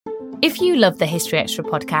If you love the History Extra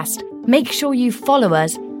podcast, make sure you follow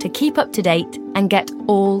us to keep up to date and get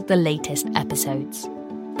all the latest episodes.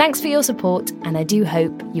 Thanks for your support, and I do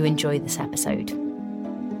hope you enjoy this episode.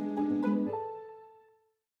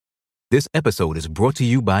 This episode is brought to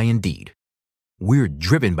you by Indeed. We're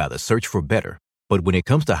driven by the search for better, but when it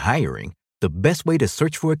comes to hiring, the best way to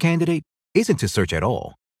search for a candidate isn't to search at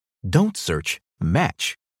all. Don't search,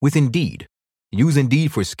 match with Indeed. Use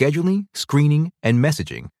Indeed for scheduling, screening, and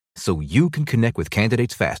messaging so you can connect with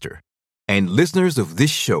candidates faster. And listeners of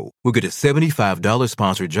this show will get a $75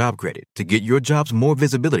 sponsored job credit to get your jobs more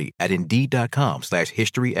visibility at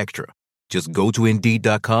Indeed.com/HistoryExtra. Just go to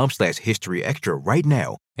Indeed.com/HistoryExtra right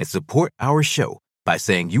now and support our show by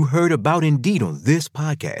saying you heard about Indeed on this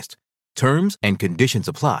podcast. Terms and conditions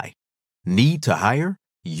apply. Need to hire?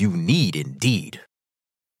 You need Indeed.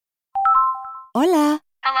 Hola.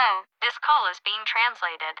 Hello, this call is being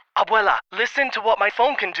translated. Abuela, listen to what my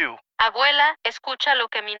phone can do. Abuela, escucha lo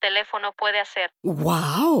que mi teléfono puede hacer.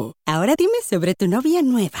 ¡Wow! Ahora dime sobre tu novia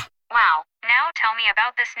nueva. Wow, now tell me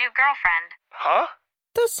about this new girlfriend. Huh?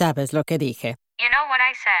 Tú sabes lo que dije. You know what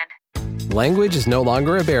I said. Language is no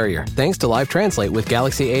longer a barrier thanks to Live Translate with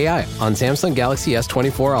Galaxy AI on Samsung Galaxy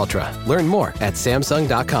S24 Ultra. Learn more at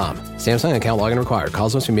Samsung.com. Samsung account login required.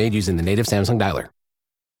 Calls must be made using the native Samsung dialer.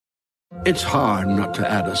 It's hard not to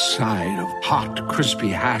add a side of hot, crispy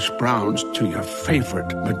hash browns to your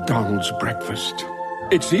favorite McDonald's breakfast.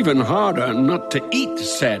 It's even harder not to eat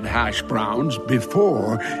said hash browns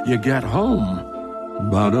before you get home.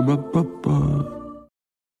 Ba-da-ba-ba-ba.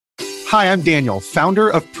 Hi, I'm Daniel, founder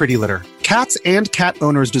of Pretty Litter. Cats and cat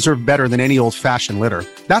owners deserve better than any old-fashioned litter.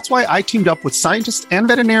 That's why I teamed up with scientists and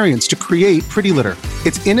veterinarians to create Pretty Litter.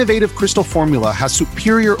 Its innovative crystal formula has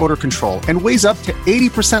superior odor control and weighs up to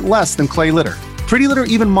 80% less than clay litter. Pretty Litter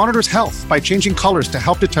even monitors health by changing colors to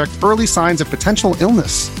help detect early signs of potential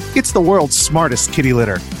illness. It's the world's smartest kitty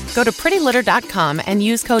litter. Go to prettylitter.com and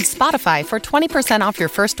use code SPOTIFY for 20% off your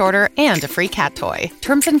first order and a free cat toy.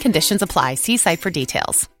 Terms and conditions apply. See site for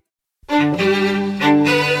details.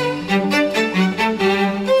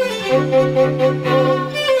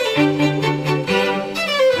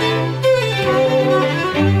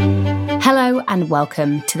 Hello and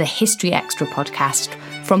welcome to the History Extra podcast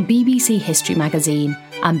from BBC History Magazine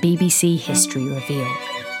and BBC History Revealed.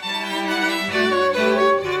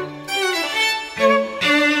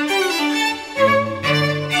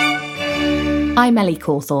 I'm Ellie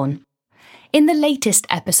Cawthorne. In the latest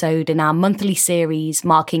episode in our monthly series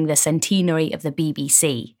marking the centenary of the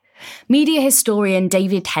BBC, media historian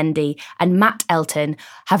David Hendy and Matt Elton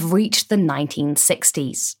have reached the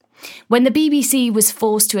 1960s, when the BBC was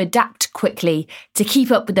forced to adapt quickly to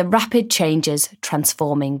keep up with the rapid changes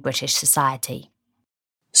transforming British society.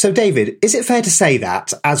 So, David, is it fair to say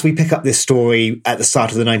that, as we pick up this story at the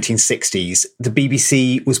start of the 1960s, the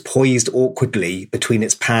BBC was poised awkwardly between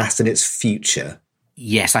its past and its future?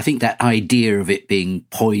 Yes, I think that idea of it being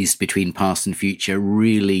poised between past and future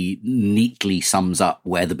really neatly sums up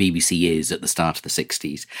where the BBC is at the start of the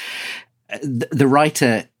 60s. The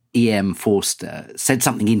writer E.M. Forster said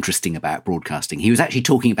something interesting about broadcasting. He was actually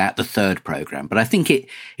talking about the third programme, but I think it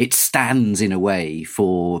stands in a way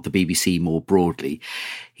for the BBC more broadly.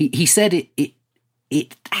 He said it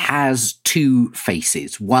has two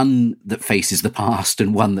faces, one that faces the past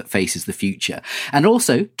and one that faces the future. And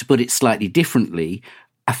also, to put it slightly differently,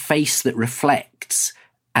 a face that reflects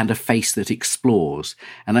and a face that explores.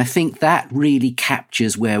 And I think that really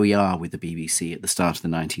captures where we are with the BBC at the start of the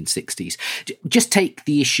 1960s. Just take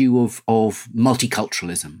the issue of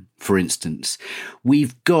multiculturalism, for instance.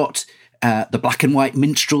 We've got the black and white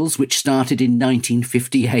minstrels, which started in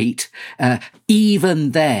 1958.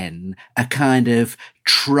 Even then, a kind of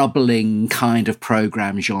troubling kind of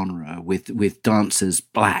programme genre with dancers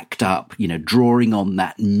blacked up, drawing on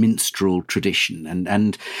that minstrel tradition.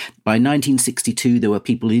 And by 1962, there were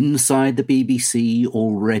people inside the BBC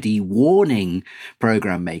already warning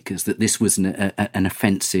programme makers that this was an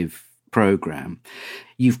offensive programme.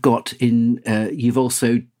 You've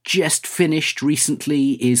also just finished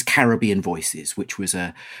recently is Caribbean Voices, which was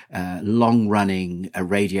a long-running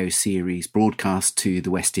radio series broadcast to the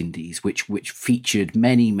West Indies, which featured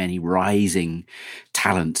many, many rising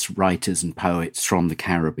talents, writers and poets from the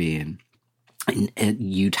Caribbean. And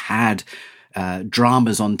you'd had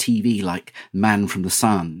dramas on TV like Man from the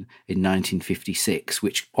Sun in 1956,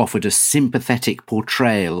 which offered a sympathetic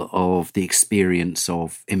portrayal of the experience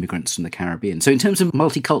of immigrants from the Caribbean. So in terms of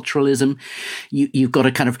multiculturalism, you've got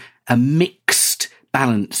a kind of a mixed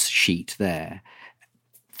balance sheet there.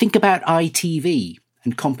 Think about ITV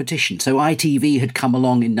and competition. So ITV had come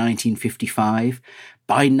along in 1955,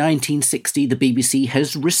 by 1960, the BBC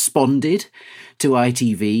has responded to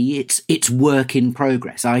ITV. It's work in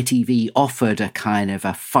progress. ITV offered a kind of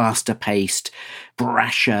a faster paced,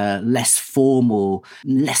 brasher, less formal,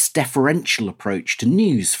 less deferential approach to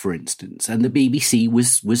news, for instance. And the BBC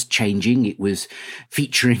was changing. It was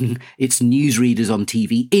featuring its newsreaders on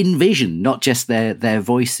TV in vision, not just their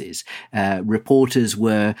voices. Reporters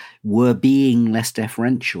were being less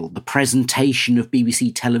deferential. The presentation of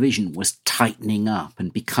BBC television was tightening up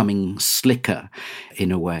and becoming slicker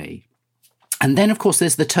in a way. And then, of course,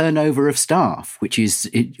 there's the turnover of staff, which is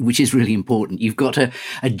really important. You've got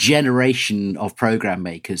a generation of programme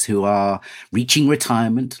makers who are reaching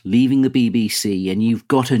retirement, leaving the BBC, and you've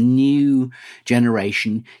got a new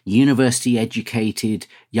generation, university-educated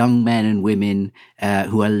young men and women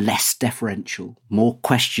who are less deferential, more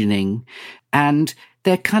questioning, and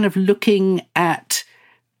they're kind of looking at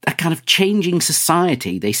a kind of changing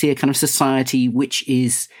society. They see a kind of society which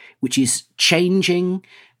is changing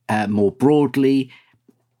more broadly,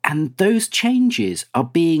 and those changes are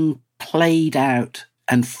being played out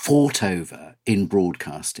and fought over in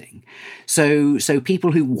broadcasting. So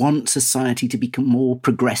people who want society to become more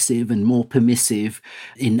progressive and more permissive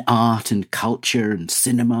in art and culture and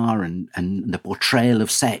cinema and the portrayal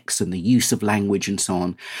of sex and the use of language and so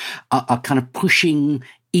on are kind of pushing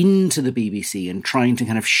into the BBC and trying to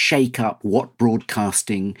kind of shake up what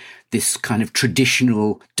broadcasting, this kind of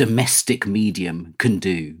traditional domestic medium, can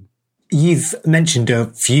do. You've mentioned a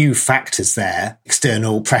few factors there: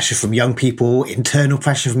 external pressure from young people, internal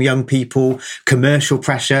pressure from young people, commercial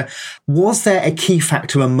pressure. Was there a key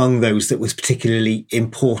factor among those that was particularly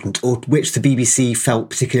important, or which the BBC felt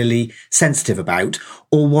particularly sensitive about?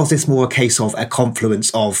 Or was this more a case of a confluence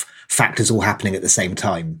of factors all happening at the same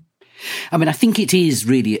time? I mean, I think it is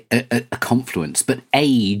really a confluence, but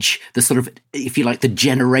age, the sort of, if you like, the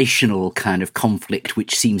generational kind of conflict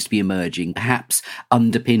which seems to be emerging, perhaps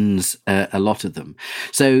underpins a lot of them.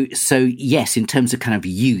 So yes, in terms of kind of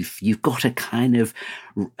youth, you've got a kind of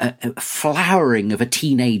a flowering of a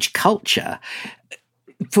teenage culture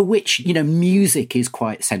for which, music is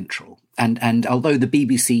quite central. And although the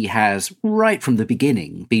BBC has, right from the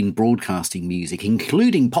beginning, been broadcasting music,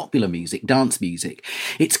 including popular music, dance music,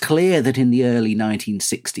 it's clear that in the early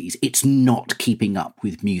 1960s, it's not keeping up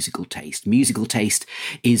with musical taste. Musical taste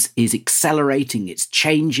is accelerating, it's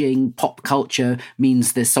changing. Pop culture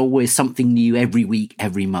means there's always something new every week,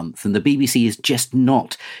 every month. And the BBC is just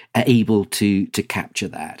not able to capture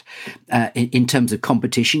that. In terms of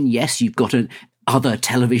competition, yes, you've got other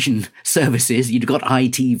television services. You've got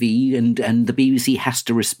ITV and the BBC has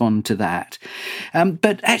to respond to that.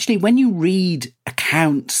 But actually, when you read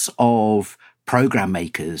accounts of programme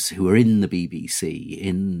makers who were in the BBC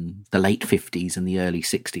in the late 50s and the early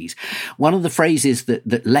 60s, one of the phrases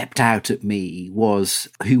that leapt out at me was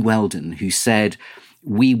Hugh Weldon, who said,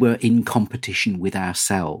 "We were in competition with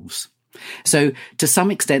ourselves." So to some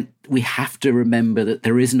extent, we have to remember that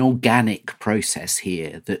there is an organic process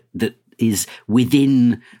here that is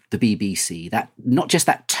within the BBC, that not just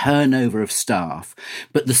that turnover of staff,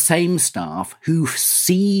 but the same staff who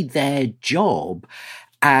see their job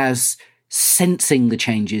as sensing the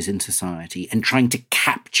changes in society and trying to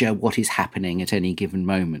capture what is happening at any given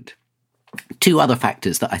moment. Two other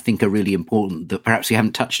factors that I think are really important that perhaps we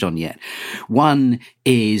haven't touched on yet. One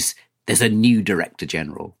is there's a new Director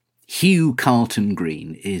General. Hugh Carlton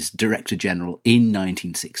Green is Director General in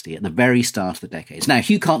 1960, at the very start of the decades. Now,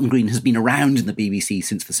 Hugh Carlton Green has been around in the BBC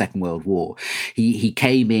since the Second World War. He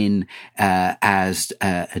came in as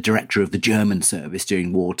a director of the German service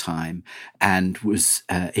during wartime and was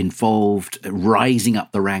involved rising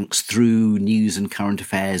up the ranks through news and current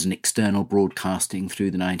affairs and external broadcasting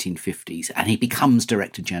through the 1950s. And he becomes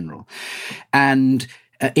Director General. And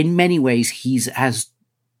in many ways, he's as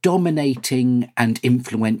dominating and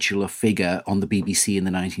influential a figure on the BBC in the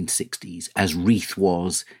 1960s as Reith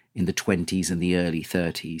was in the 20s and the early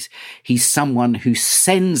 30s. He's someone who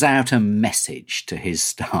sends out a message to his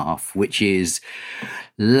staff, which is,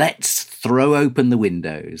 let's throw open the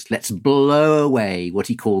windows, let's blow away what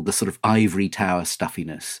he called the sort of ivory tower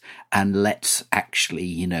stuffiness, and let's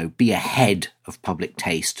actually, be ahead of public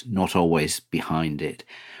taste, not always behind it.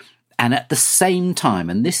 And at the same time,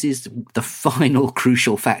 and this is the final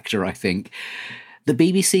crucial factor, I think, the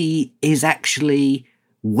BBC is actually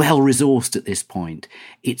well-resourced at this point.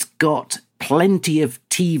 It's got plenty of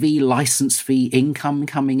TV licence fee income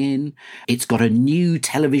coming in. It's got a new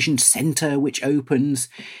television centre which opens.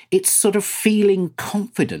 It's sort of feeling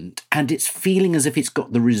confident, and it's feeling as if it's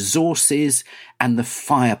got the resources and the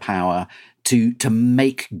firepower to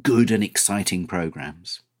make good and exciting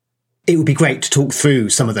programmes. It would be great to talk through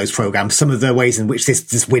some of those programmes, some of the ways in which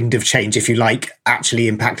this wind of change, if you like, actually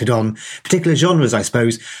impacted on particular genres, I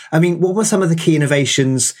suppose. I mean, what were some of the key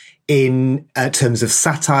innovations in terms of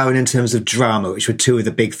satire and in terms of drama, which were two of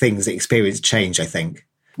the big things that experienced change, I think?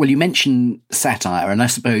 Well, you mentioned satire, and I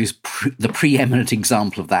suppose the preeminent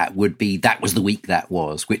example of that would be That Was the Week That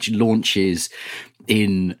Was, which launches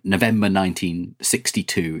in November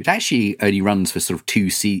 1962. It actually only runs for sort of two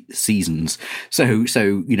seasons. So,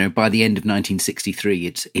 you know, by the end of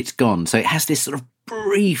 1963, it's gone. So it has this sort of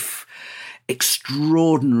brief,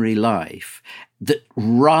 extraordinary life that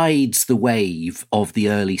rides the wave of the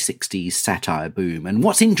early 60s satire boom. And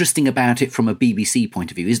what's interesting about it from a BBC point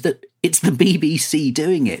of view is that it's the BBC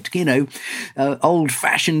doing it. You know,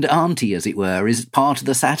 old-fashioned auntie, as it were, is part of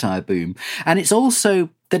the satire boom. And it's also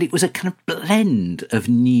that it was a kind of blend of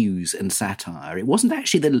news and satire. It wasn't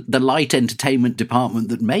actually the light entertainment department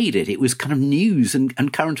that made it. It was kind of news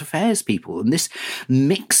and current affairs people. And this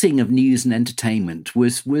mixing of news and entertainment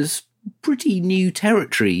was pretty new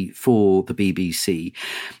territory for the BBC,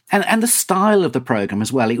 and the style of the programme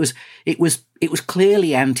as well. It was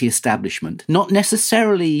clearly anti-establishment, not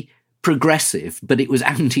necessarily progressive, but it was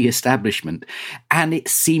anti-establishment, and it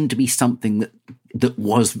seemed to be something that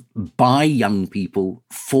was by young people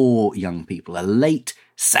for young people. A late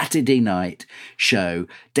Saturday night show.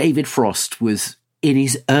 David Frost was in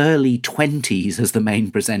his early 20s as the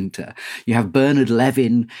main presenter. You have Bernard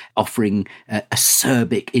Levin offering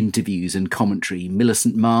acerbic interviews and commentary,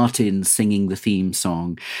 Millicent Martin singing the theme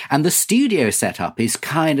song. And the studio setup is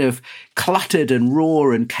kind of cluttered and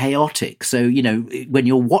raw and chaotic. So, you know, when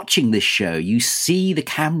you're watching this show, you see the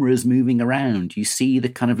cameras moving around, you see the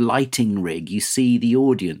kind of lighting rig, you see the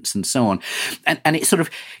audience and so on. And it sort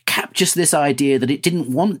of captures this idea that it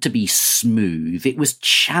didn't want to be smooth. It was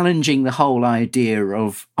challenging the whole idea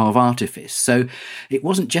of artifice. So it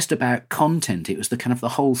wasn't just about content, it was the kind of the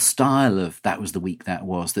whole style of That Was the Week That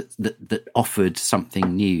Was that offered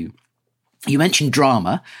something new. You mentioned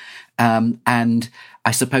drama, and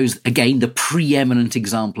I suppose, again, the preeminent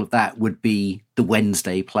example of that would be the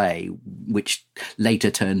Wednesday play, which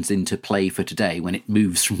later turns into Play for Today when it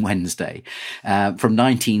moves from Wednesday. From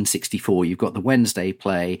 1964, you've got the Wednesday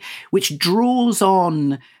play, which draws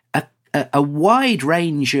on a wide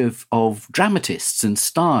range of dramatists and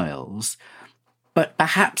styles, but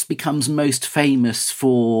perhaps becomes most famous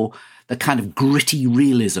for the kind of gritty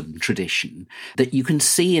realism tradition that you can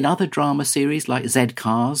see in other drama series like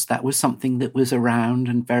Z-Cars. That was something that was around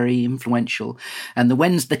and very influential. And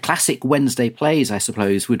the classic Wednesday plays, I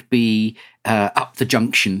suppose, would be Up the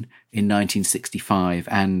Junction in 1965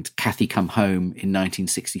 and Cathy Come Home in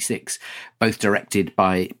 1966, both directed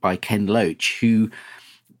by Ken Loach, who,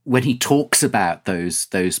 when he talks about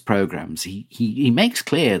those programs, he makes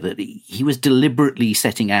clear that he was deliberately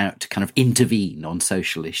setting out to kind of intervene on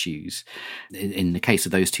social issues. In the case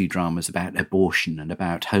of those two dramas about abortion and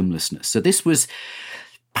about homelessness. So this was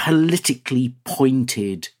politically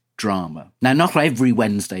pointed drama. Now, not every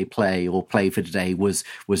Wednesday play or Play for Today was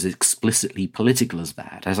explicitly political as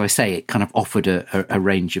that. As I say, it kind of offered a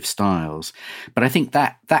range of styles. But I think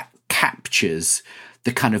that captures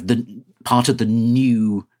the kind of the part of the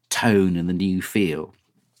new tone and the new feel.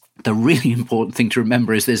 The really important thing to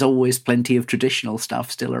remember is there's always plenty of traditional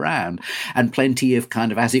stuff still around and plenty of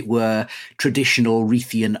kind of, as it were, traditional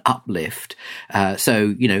Reithian uplift.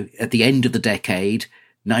 So, you know, at the end of the decade,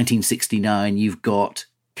 1969, you've got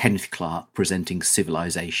Kenneth Clark presenting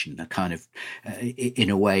Civilization, a kind of, in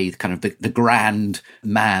a way, kind of the grand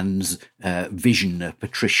man's vision, a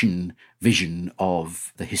patrician vision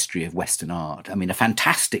of the history of Western art. I mean, a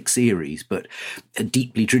fantastic series, but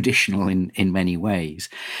deeply traditional in many ways.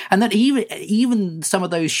 And that even some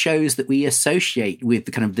of those shows that we associate with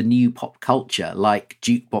the kind of the new pop culture, like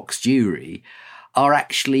Jukebox Jury, are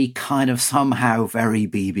actually kind of somehow very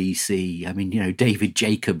BBC. I mean, you know, David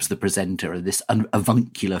Jacobs, the presenter, this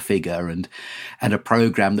avuncular figure, and a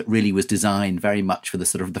program that really was designed very much for the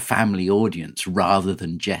sort of the family audience rather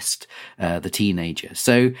than just the teenager.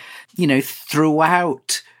 So, you know,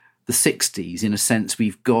 throughout the 60s, in a sense,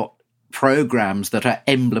 we've got programs that are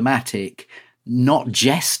emblematic, not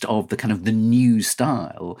just of the kind of the new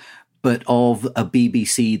style, but of a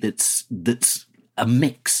BBC that's a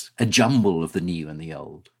mix, a jumble of the new and the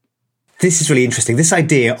old. This is really interesting. This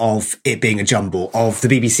idea of it being a jumble, of the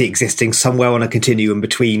BBC existing somewhere on a continuum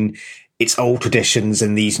between its old traditions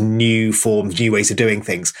and these new forms, new ways of doing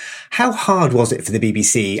things. How hard was it for the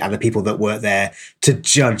BBC and the people that worked there to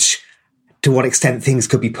judge to what extent things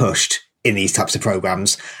could be pushed in these types of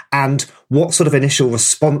programmes? And what sort of initial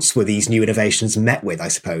response were these new innovations met with, I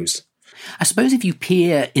suppose? I suppose if you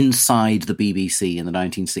peer inside the BBC in the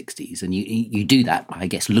 1960s, and you do that by, I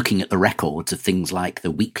guess, looking at the records of things like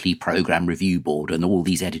the Weekly Programme Review Board and all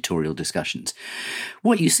these editorial discussions,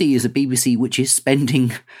 what you see is a BBC which is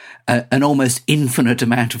spending an almost infinite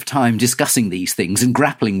amount of time discussing these things and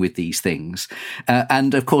grappling with these things.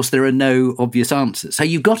 And of course, there are no obvious answers. So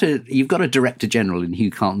you've got a Director General in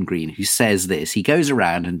Hugh Carlton-Green who says this. He goes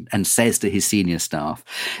around and says to his senior staff,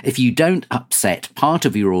 if you don't upset part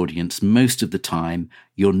of your audience most of the time,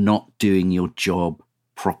 you're not doing your job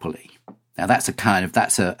properly. Now that's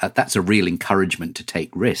a real encouragement to take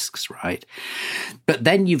risks, right? But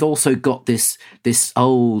then you've also got this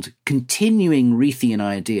old continuing Reithian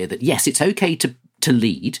idea that yes, it's okay to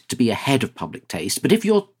lead, to be ahead of public taste, but if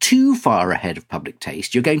you're too far ahead of public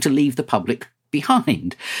taste, you're going to leave the public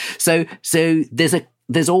behind. So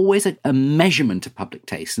there's always a measurement of public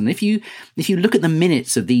taste. And if you look at the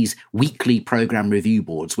minutes of these weekly programme review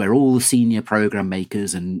boards where all the senior programme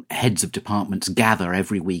makers and heads of departments gather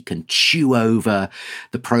every week and chew over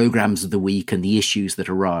the programmes of the week and the issues that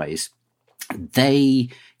arise, they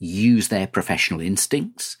use their professional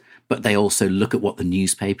instincts, but they also look at what the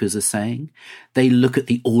newspapers are saying. They look at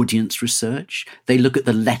the audience research. They look at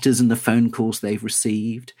the letters and the phone calls they've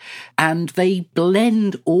received. And they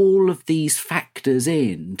blend all of these factors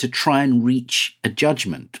in to try and reach a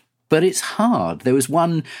judgment. But it's hard. There was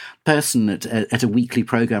one person at a weekly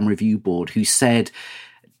programme review board who said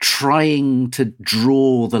trying to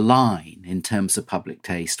draw the line in terms of public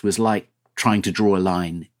taste was like trying to draw a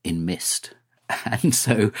line in mist. And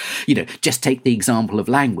so, just take the example of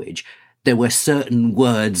language. There were certain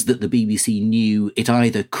words that the BBC knew it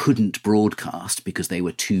either couldn't broadcast because they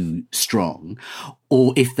were too strong,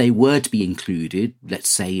 or if they were to be included, let's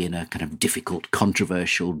say in a kind of difficult,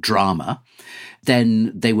 controversial drama,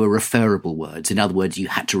 then they were referable words. In other words, you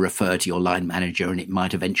had to refer to your line manager and it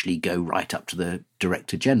might eventually go right up to the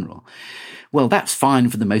Director General. Well, that's fine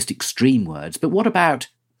for the most extreme words, but what about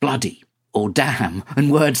bloody? Or damn, and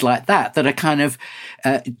words like that are kind of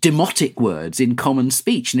demotic words in common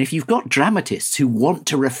speech. And if you've got dramatists who want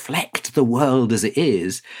to reflect the world as it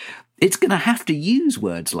is, it's going to have to use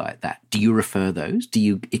words like that. Do you refer those? Do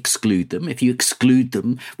you exclude them? If you exclude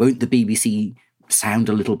them, won't the BBC sound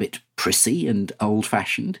a little bit prissy and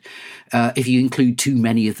old-fashioned? If you include too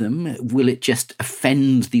many of them, will it just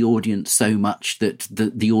offend the audience so much that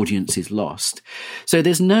the audience is lost? So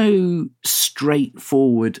there's no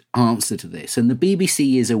straightforward answer to this. And the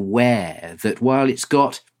BBC is aware that while it's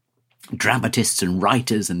got dramatists and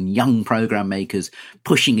writers and young programme makers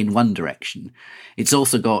pushing in one direction, it's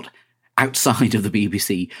also got, outside of the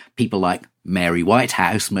BBC, people like Mary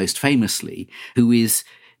Whitehouse, most famously, who is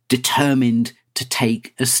determined to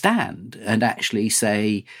take a stand and actually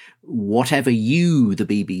say, whatever you, the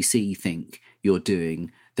BBC, think you're doing,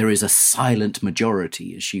 there is a silent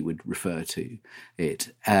majority, as she would refer to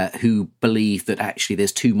it, who believe that actually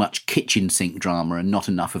there's too much kitchen sink drama and not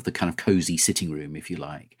enough of the kind of cosy sitting room, if you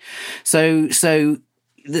like. So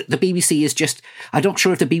the BBC is just, I'm not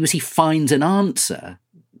sure if the BBC finds an answer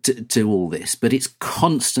to all this, but it's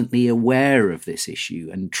constantly aware of this issue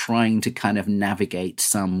and trying to kind of navigate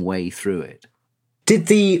some way through it. Did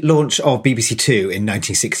the launch of BBC Two in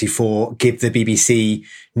 1964 give the BBC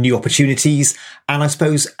new opportunities? And I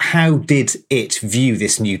suppose, how did it view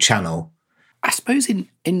this new channel? I suppose in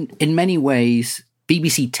many ways,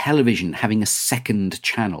 BBC Television having a second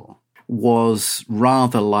channel was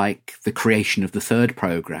rather like the creation of the third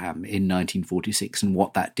programme in 1946 and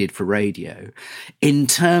what that did for radio, in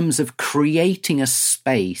terms of creating a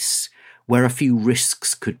space where a few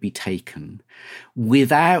risks could be taken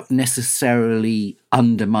without necessarily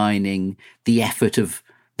undermining the effort of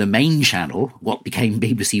the main channel, what became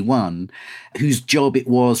BBC One, whose job it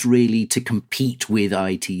was really to compete with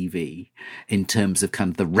ITV in terms of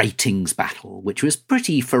kind of the ratings battle, which was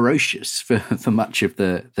pretty ferocious for much of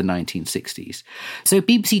the 1960s. So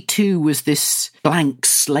BBC Two was this blank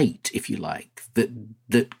slate, if you like,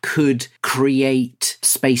 that could create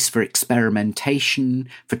space for experimentation,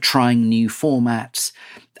 for trying new formats.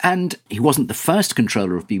 And he wasn't the first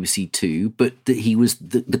controller of BBC Two, but he was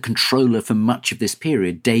the controller for much of this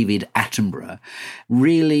period. David Attenborough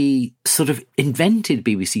really sort of invented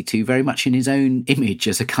BBC Two very much in his own image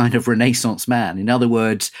as a kind of Renaissance man. In other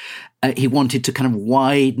words, he wanted to kind of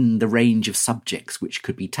widen the range of subjects which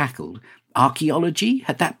could be tackled. Archaeology,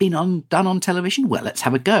 had that been done on television? Well, let's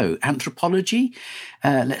have a go. Anthropology,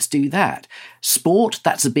 let's do that. Sport,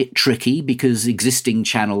 that's a bit tricky because existing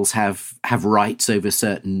channels have rights over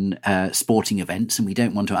certain sporting events and we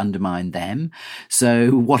don't want to undermine them.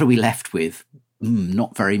 So what are we left with?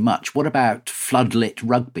 Not very much. What about floodlit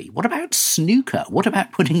rugby? What about snooker? What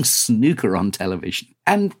about putting snooker on television?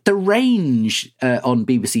 And the range on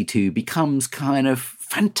BBC Two becomes kind of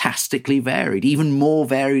fantastically varied, even more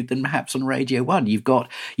varied than perhaps on Radio 1. You've got,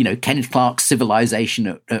 Kenneth Clarke's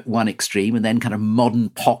Civilization at one extreme, and then kind of modern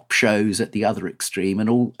pop shows at the other extreme,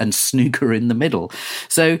 and snooker in the middle.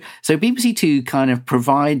 So BBC Two kind of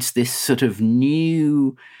provides this sort of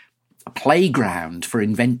new playground for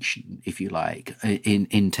invention, if you like,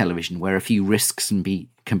 in television, where a few risks can be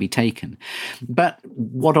taken. But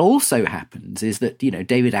what also happens is that,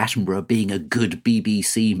 David Attenborough, being a good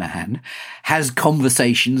BBC man, has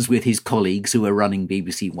conversations with his colleagues who are running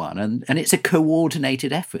BBC One, and it's a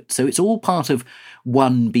coordinated effort. So it's all part of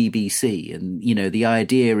one BBC. And, the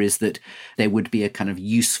idea is that there would be a kind of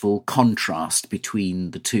useful contrast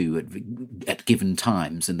between the two at given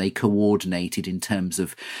times, and they coordinated in terms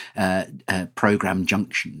of programme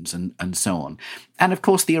junctions and so on. And of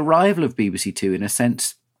course, the arrival of BBC Two, in a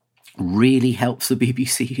sense, really helps the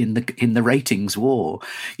BBC in the ratings war.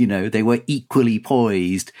 They were equally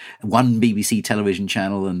poised, one BBC television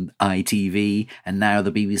channel and ITV, and now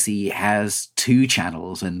the BBC has two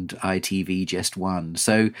channels and ITV just one.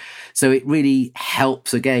 So it really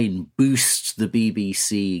helps, again, boost the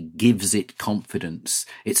BBC, gives it confidence.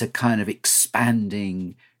 It's a kind of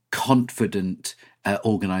expanding, confident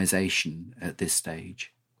organisation at this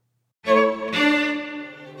stage.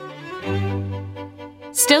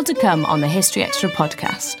 Still to come on the History Extra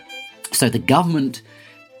podcast. So the government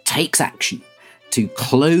takes action to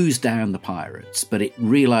close down the pirates, but it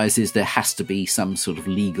realises there has to be some sort of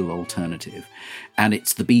legal alternative. And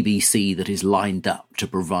it's the BBC that is lined up to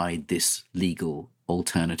provide this legal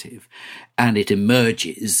alternative. And it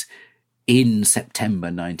emerges in September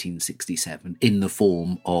 1967 in the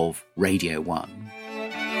form of Radio 1.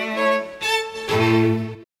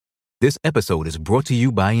 This episode is brought to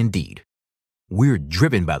you by Indeed. We're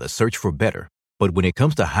driven by the search for better, but when it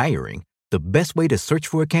comes to hiring, the best way to search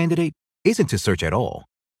for a candidate isn't to search at all.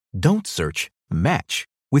 Don't search, match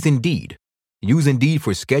with Indeed. Use Indeed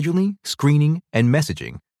for scheduling, screening, and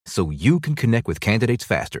messaging so you can connect with candidates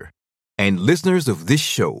faster. And listeners of this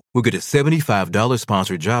show will get a $75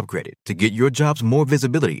 sponsored job credit to get your jobs more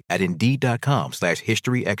visibility at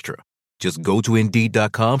Indeed.com/HistoryExtra. Just go to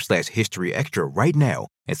Indeed.com/HistoryExtra right now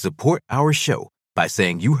and support our show by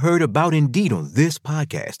saying you heard about Indeed on this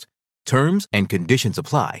podcast. Terms and conditions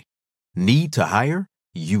apply. Need to hire?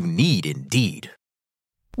 You need Indeed.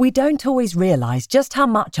 We don't always realize just how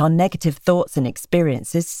much our negative thoughts and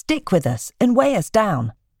experiences stick with us and weigh us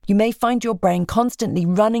down. You may find your brain constantly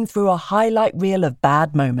running through a highlight reel of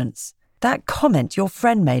bad moments. That comment your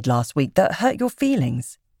friend made last week that hurt your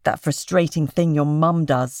feelings. That frustrating thing your mum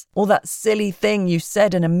does. Or that silly thing you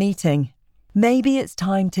said in a meeting. Maybe it's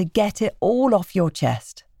time to get it all off your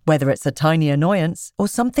chest. Whether it's a tiny annoyance or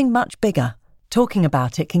something much bigger, talking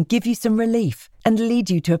about it can give you some relief and lead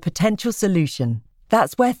you to a potential solution.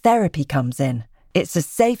 That's where therapy comes in. It's a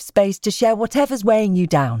safe space to share whatever's weighing you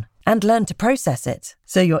down and learn to process it,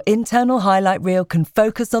 so your internal highlight reel can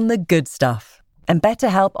focus on the good stuff. And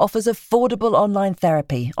BetterHelp offers affordable online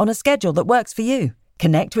therapy on a schedule that works for you.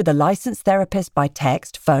 Connect with a licensed therapist by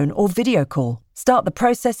text, phone, or video call. Start the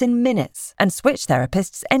process in minutes and switch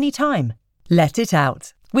therapists anytime. Let it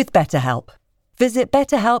out with BetterHelp. Visit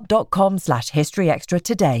betterhelp.com/historyextra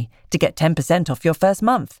today to get 10% off your first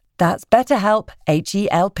month. That's BetterHelp,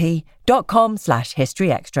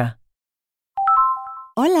 HELP.com/historyextra.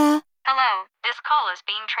 Hola. Hello, this call is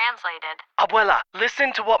being translated. Abuela,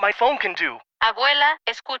 listen to what my phone can do. Abuela,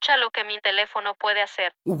 escucha lo que mi teléfono puede hacer.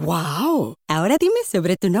 ¡Wow! Ahora dime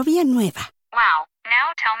sobre tu novia nueva. Wow,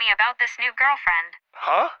 now tell me about this new girlfriend.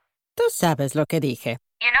 Huh? Tú sabes lo que dije.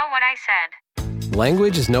 You know what I said.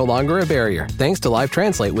 Language is no longer a barrier thanks to Live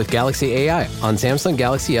Translate with Galaxy AI on Samsung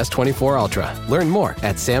Galaxy S24 Ultra. Learn more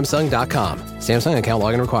at Samsung.com. Samsung account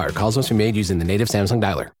login required. Calls must be made using the native Samsung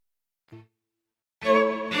dialer.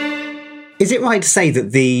 Is it right to say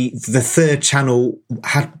that the third channel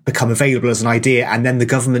had become available as an idea and then the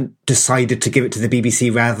government decided to give it to the BBC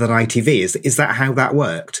rather than ITV? Is that how that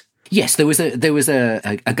worked? Yes, there was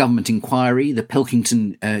a government inquiry, the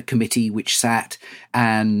Pilkington Committee, which sat,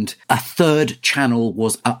 and a third channel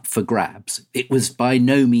was up for grabs. It was by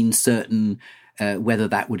no means certain whether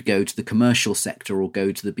that would go to the commercial sector or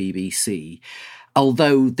go to the BBC,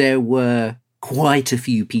 although there were quite a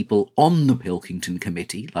few people on the Pilkington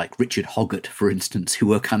Committee, like Richard Hoggart, for instance, who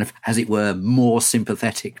were kind of, as it were, more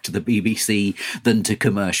sympathetic to the BBC than to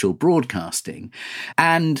commercial broadcasting.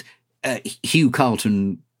 And Hugh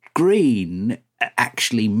Carlton Green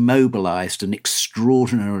actually mobilized an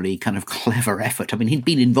extraordinarily kind of clever effort. I mean, he'd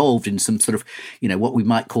been involved in some sort of, what we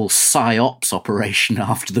might call psyops operation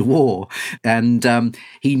after the war. And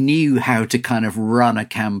he knew how to kind of run a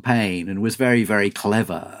campaign and was very, very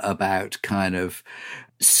clever about kind of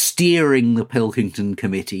steering the Pilkington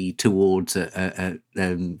Committee towards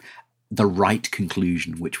the right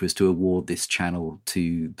conclusion, which was to award this channel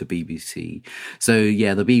to the BBC. So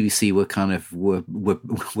yeah, the BBC were kind of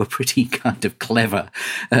were pretty kind of clever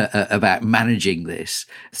about managing this.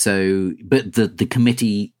 So, but the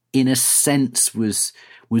committee, in a sense, was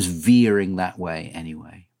veering that way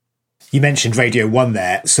anyway. You mentioned Radio 1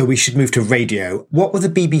 there, so we should move to radio. What were the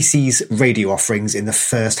BBC's radio offerings in the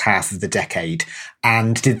first half of the decade?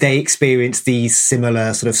 And did they experience these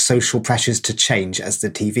similar sort of social pressures to change as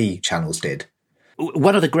the TV channels did?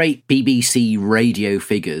 One of the great BBC radio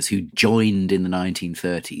figures who joined in the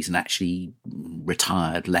 1930s and actually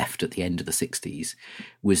retired, left at the end of the 60s,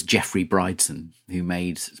 was Geoffrey Bridson, who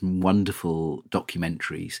made some wonderful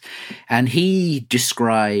documentaries. And he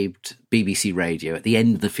described BBC radio at the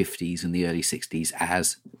end of the 50s and the early 60s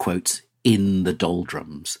as, quotes, in the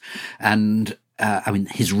doldrums. And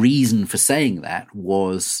his reason for saying that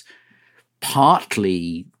was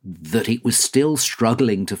partly that it was still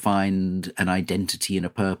struggling to find an identity and a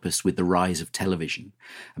purpose with the rise of television.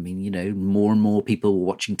 I mean, more and more people were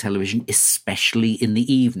watching television, especially in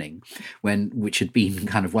the evening, which had been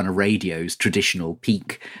kind of one of radio's traditional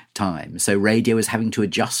peak times. So radio was having to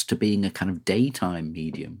adjust to being a kind of daytime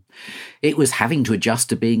medium. It was having to adjust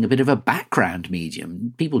to being a bit of a background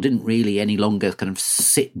medium. People didn't really any longer kind of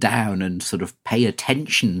sit down and sort of pay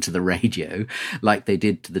attention to the radio like they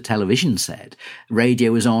did to the television set.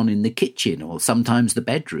 Radio was on in the kitchen or sometimes the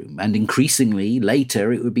bedroom, and increasingly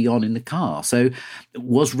later it would be on in the car. So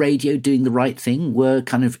was radio doing the right thing? Were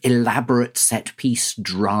kind of elaborate set piece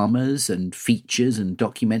dramas and features and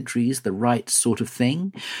documentaries the right sort of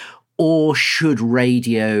thing? Or should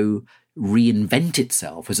radio reinvent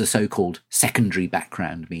itself as a so-called secondary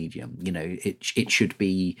background medium? It should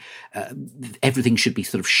be, everything should be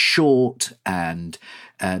sort of short and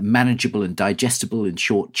manageable and digestible in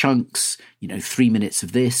short chunks, 3 minutes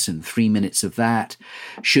of this and 3 minutes of that.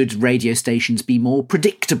 Should radio stations be more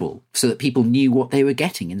predictable so that people knew what they were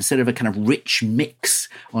getting instead of a kind of rich mix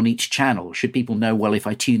on each channel? Should people know, well, if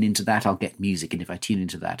I tune into that, I'll get music, and if I tune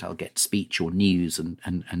into that, I'll get speech or news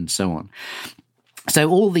and so on?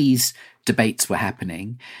 So all these debates were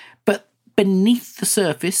happening, but beneath the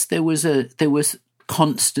surface, there was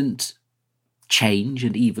constant change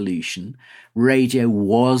and evolution. Radio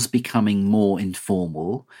was becoming more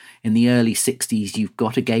informal. In the early 60s, you've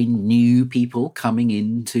got again new people coming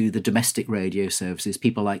into the domestic radio services,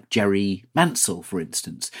 people like Jerry Mansell, for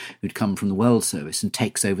instance, who'd come from the World Service and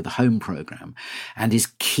takes over the home programme and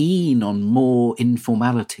is keen on more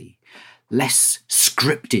informality, less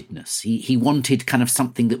scriptedness. He wanted kind of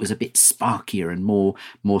something that was a bit sparkier and more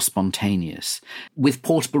spontaneous. With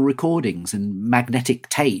portable recordings and magnetic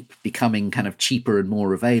tape becoming kind of cheaper and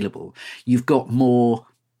more available, you've got more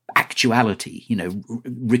actuality,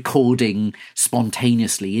 recording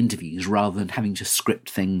spontaneously interviews rather than having to script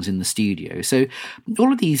things in the studio. So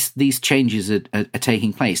all of these changes are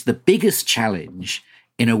taking place. The biggest challenge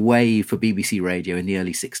in a way for BBC Radio in the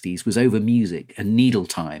early 60s was over music and needle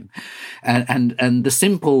time. And the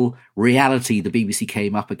simple reality the BBC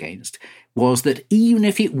came up against was that even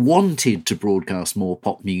if it wanted to broadcast more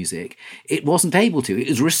pop music, it wasn't able to. It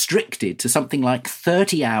was restricted to something like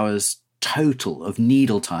 30 hours total of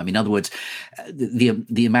needle time. In other words,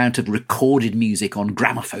 the amount of recorded music on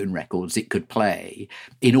gramophone records it could play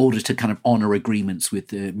in order to kind of honour agreements with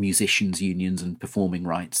the musicians' unions and Performing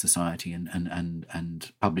Rights Society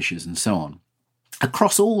and publishers and so on.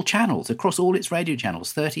 Across all channels, across all its radio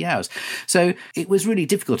channels, 30 hours. So it was really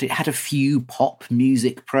difficult. It had a few pop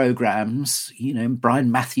music programmes.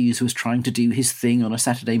 Brian Matthews was trying to do his thing on a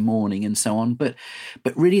Saturday morning and so on. But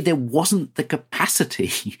really there wasn't the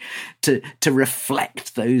capacity to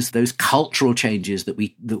reflect those cultural changes that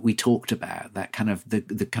we talked about, that kind of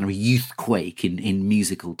the kind of youth quake in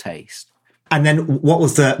musical taste. And then what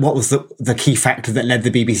was the key factor that led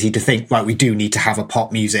the BBC to think, right, we do need to have a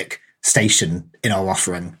pop music station in our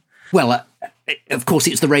offering? Well, of course,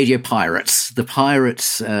 it's the Radio Pirates. The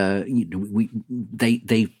Pirates,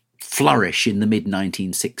 they flourish in the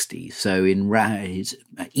mid-1960s. So in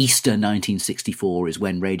Easter 1964 is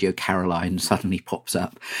when Radio Caroline suddenly pops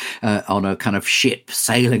up on a kind of ship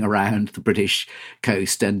sailing around the British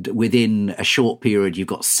coast. And within a short period, you've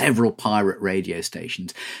got several pirate radio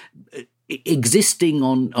stations. existing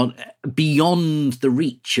on beyond the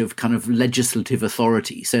reach of kind of legislative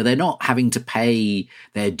authority. So they're not having to pay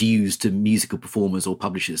their dues to musical performers or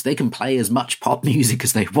publishers. They can play as much pop music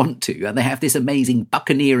as they want to. And they have this amazing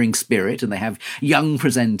buccaneering spirit, and they have young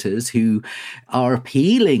presenters who are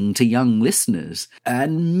appealing to young listeners.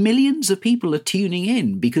 And millions of people are tuning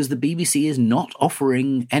in because the BBC is not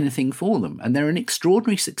offering anything for them. And they're an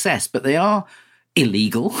extraordinary success, but they are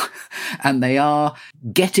illegal and they are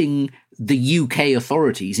getting the UK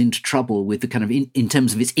authorities into trouble with the kind of in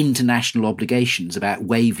terms of its international obligations about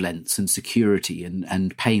wavelengths and security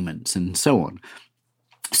and payments and so on.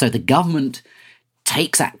 So the government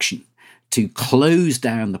takes action to close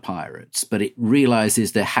down the pirates, but it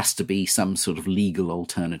realises there has to be some sort of legal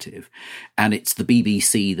alternative. And it's the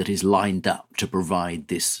BBC that is lined up to provide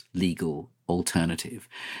this legal alternative.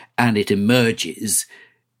 And it emerges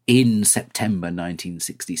in September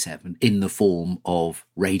 1967 in the form of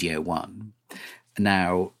Radio 1.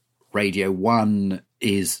 Now, Radio 1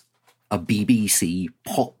 is a BBC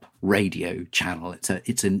pop radio channel.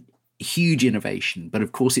 It's a huge innovation, but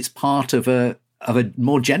of course it's part of a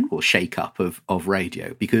more general shake-up of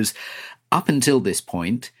radio, because up until this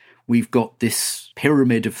point, we've got this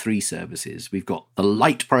pyramid of three services. We've got the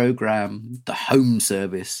light programme, the home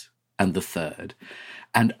service, and the third.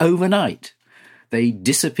 And overnight, they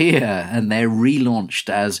disappear and they're relaunched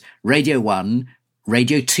as Radio 1,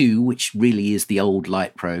 Radio 2, which really is the old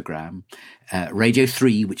light programme, Radio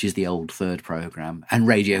 3, which is the old third programme, and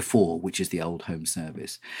Radio 4, which is the old home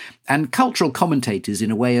service. And cultural commentators,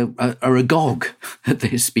 in a way, are agog at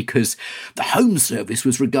this, because the home service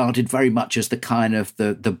was regarded very much as the kind of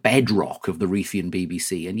the bedrock of the Reithian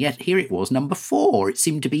BBC. And yet here it was, number 4. It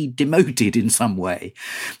seemed to be demoted in some way.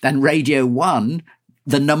 And Radio 1,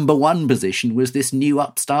 the number 1 position, was this new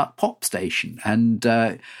upstart pop station. And,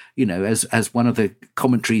 as one of the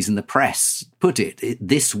commentaries in the press put it,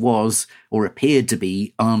 this was, or appeared to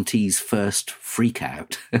be, Auntie's first freak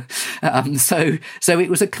out. So it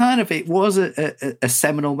was a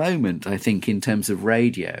seminal moment, I think, in terms of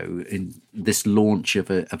radio, in this launch of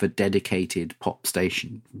a dedicated pop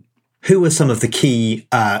station. Who were some of the key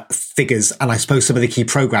figures, and I suppose some of the key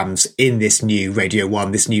programmes in this new Radio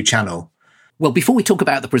 1, this new channel? Well, before we talk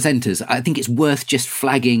about the presenters, I think it's worth just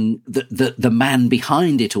flagging the man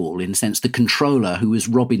behind it all, in a sense, the controller, who was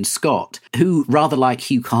Robin Scott, who, rather like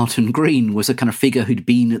Hugh Carlton-Green, was a kind of figure who'd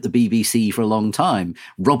been at the BBC for a long time.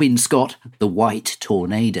 Robin Scott, the White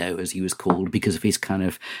Tornado, as he was called, because of his kind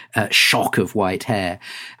of shock of white hair,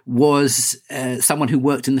 was someone who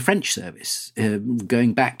worked in the French service,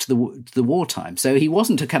 going back to the wartime. So he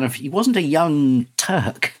wasn't a young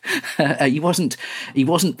Turk. He wasn't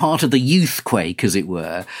part of the youth quake, as it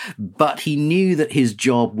were, but he knew that his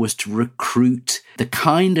job was to recruit the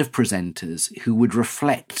kind of presenters who would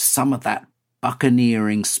reflect some of that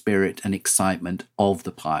buccaneering spirit and excitement of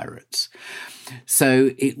the pirates.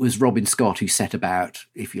 So it was Robin Scott who set about,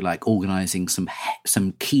 if you like, organising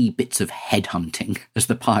some key bits of headhunting as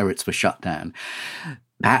the pirates were shut down.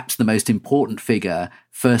 Perhaps the most important figure,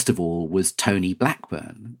 first of all, was Tony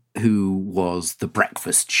Blackburn, who was the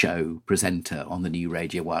breakfast show presenter on the new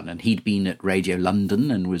Radio 1. And he'd been at Radio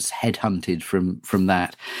London and was headhunted from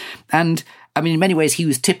that. And, I mean, in many ways, he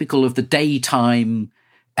was typical of the daytime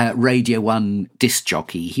Radio 1 disc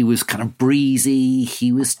jockey. He was kind of breezy,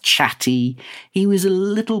 he was chatty, he was a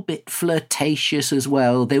little bit flirtatious as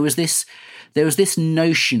well. There was this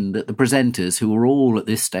notion that the presenters, who were all at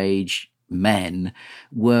this stage men,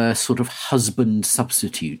 were sort of husband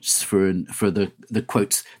substitutes for the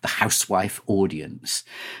quotes, the housewife audience.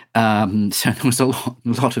 So there was a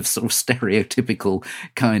lot of sort of stereotypical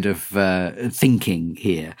kind of thinking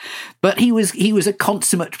here. But he was a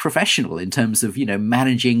consummate professional in terms of,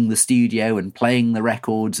 managing the studio and playing the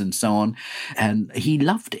records and so on. And he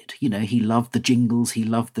loved it. He loved the jingles, he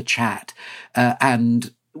loved the chat,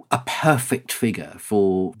 and a perfect figure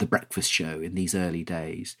for the breakfast show in these early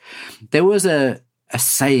days. There was a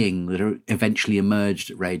saying that eventually emerged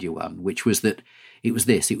at Radio 1, which was that it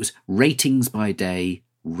was ratings by day,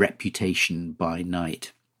 reputation by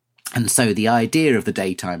night. And so the idea of the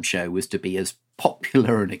daytime show was to be as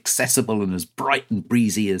popular and accessible and as bright and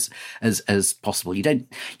breezy as possible. You don't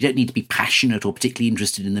need to be passionate or particularly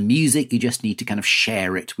interested in the music. You just need to kind of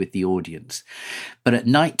share it with the audience. But at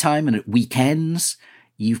nighttime and at weekends,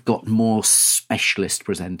 you've got more specialist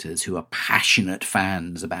presenters who are passionate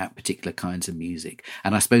fans about particular kinds of music.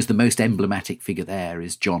 And I suppose the most emblematic figure there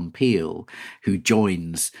is John Peel, who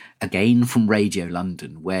joins again from Radio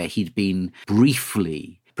London, where he'd been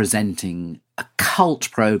briefly presenting a cult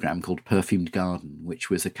programme called Perfumed Garden, which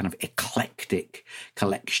was a kind of eclectic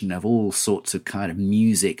collection of all sorts of kind of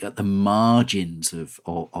music at the margins of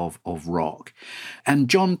rock. And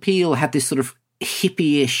John Peel had this sort of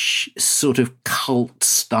hippie-ish sort of cult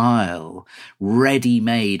style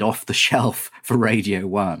ready-made off the shelf for Radio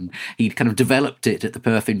 1. He'd kind of developed it at the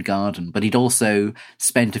Perfumed Garden, but he'd also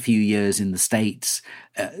spent a few years in the States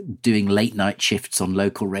doing late-night shifts on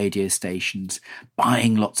local radio stations,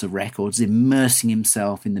 buying lots of records, immersing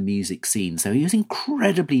himself in the music scene. So he was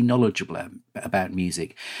incredibly knowledgeable about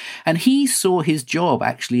music. And he saw his job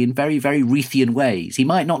actually in very, very Reithian ways. He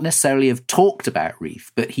might not necessarily have talked about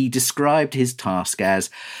Reith, but he described his task as,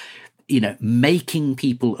 making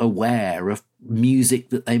people aware of music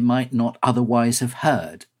that they might not otherwise have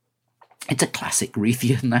heard. It's a classic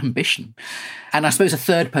Reithian ambition. And I suppose a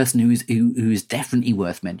third person who is definitely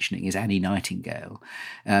worth mentioning is Annie Nightingale.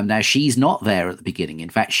 Now, she's not there at the beginning. In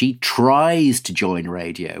fact, she tries to join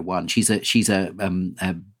Radio 1. She's a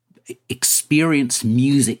experienced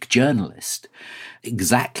music journalist,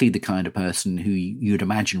 exactly the kind of person who you'd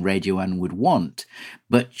imagine Radio 1 would want.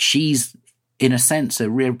 But she's, in a sense, a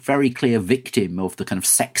very clear victim of the kind of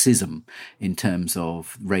sexism in terms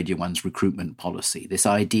of Radio 1's recruitment policy. This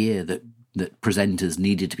idea that presenters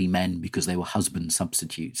needed to be men because they were husband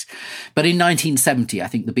substitutes. But in 1970, I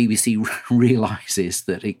think the BBC realises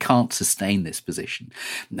that it can't sustain this position.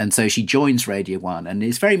 And so she joins Radio 1 and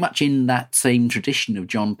is very much in that same tradition of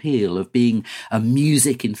John Peel, of being a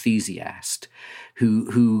music enthusiast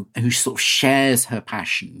who sort of shares her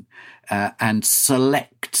passion and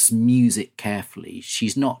selects music carefully.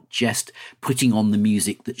 She's not just putting on the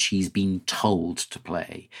music that she's been told to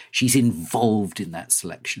play. She's involved in that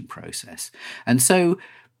selection process. And so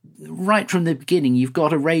right from the beginning, you've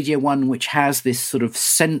got a Radio 1 which has this sort of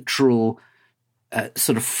central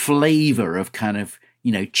sort of flavour of kind of,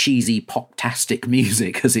 cheesy pop-tastic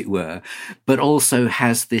music, as it were, but also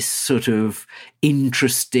has this sort of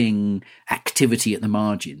interesting activity at the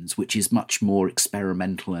margins, which is much more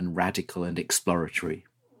experimental and radical and exploratory.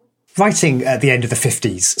 Writing at the end of the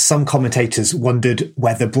 50s, some commentators wondered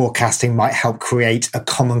whether broadcasting might help create a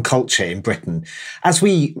common culture in Britain. As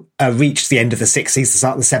we reached the end of the 60s, the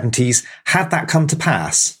start of the 70s, had that come to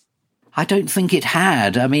pass? I don't think it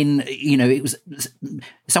had. I mean, it was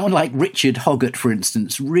someone like Richard Hoggart, for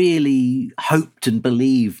instance, really hoped and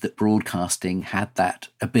believed that broadcasting had that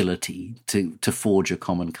ability to forge a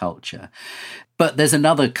common culture. But there's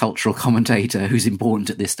another cultural commentator who's important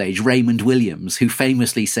at this stage, Raymond Williams, who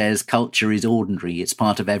famously says culture is ordinary, it's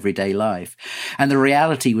part of everyday life. And the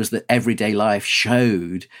reality was that everyday life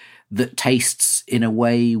showed that tastes in a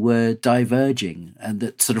way were diverging and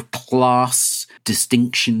that sort of class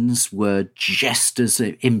distinctions were just as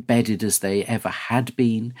embedded as they ever had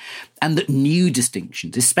been, and that new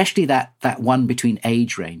distinctions, especially that one between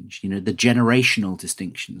age range, the generational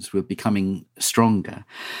distinctions, were becoming stronger.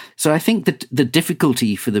 So I think that the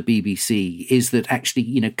difficulty for the BBC is that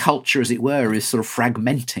actually, culture, as it were, is sort of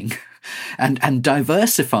fragmenting and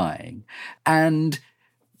diversifying. And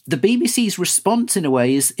the BBC's response, in a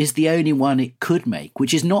way, is the only one it could make,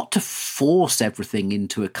 which is not to force everything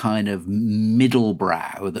into a kind of middle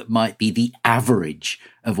brow that might be the average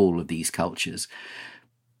of all of these cultures,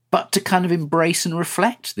 but to kind of embrace and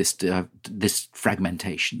reflect this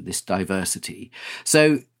fragmentation, this diversity.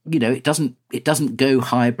 So, it doesn't go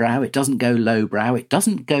highbrow, it doesn't go lowbrow, it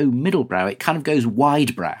doesn't go middle brow, it kind of goes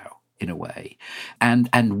wide brow in a way, and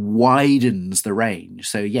widens the range.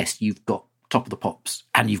 So yes, you've got Top of the Pops,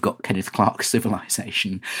 and you've got Kenneth Clarke's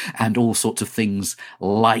Civilization, and all sorts of things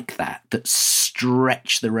like that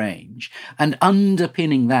stretch the range. And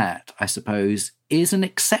underpinning that, I suppose, is an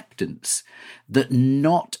acceptance that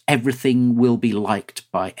not everything will be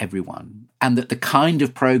liked by everyone, and that the kind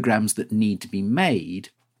of programmes that need to be made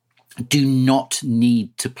do not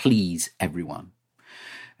need to please everyone.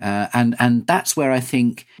 And that's where I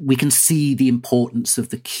think we can see the importance of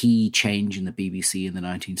the key change in the BBC in the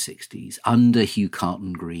 1960s under Hugh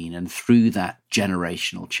Carlton-Green and through that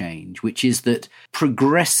generational change, which is that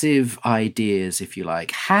progressive ideas, if you like,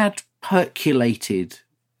 had percolated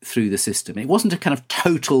through the system. It wasn't a kind of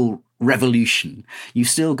total revolution. You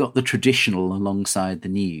still got the traditional alongside the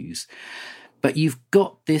news. But you've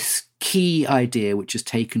got this key idea which has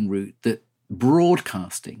taken root that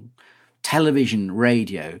broadcasting, television,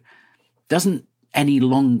 radio, doesn't any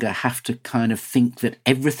longer have to kind of think that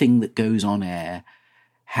everything that goes on air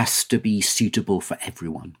has to be suitable for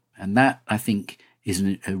everyone. And that, I think, is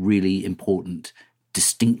a really important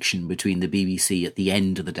distinction between the BBC at the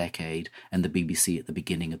end of the decade and the BBC at the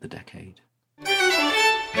beginning of the decade.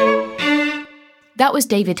 That was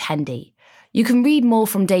David Hendy. You can read more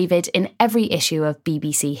from David in every issue of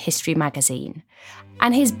BBC History magazine.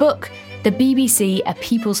 And his book, The BBC, A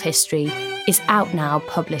People's History, is out now,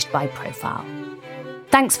 published by Profile.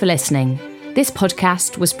 Thanks for listening. This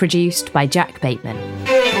podcast was produced by Jack Bateman.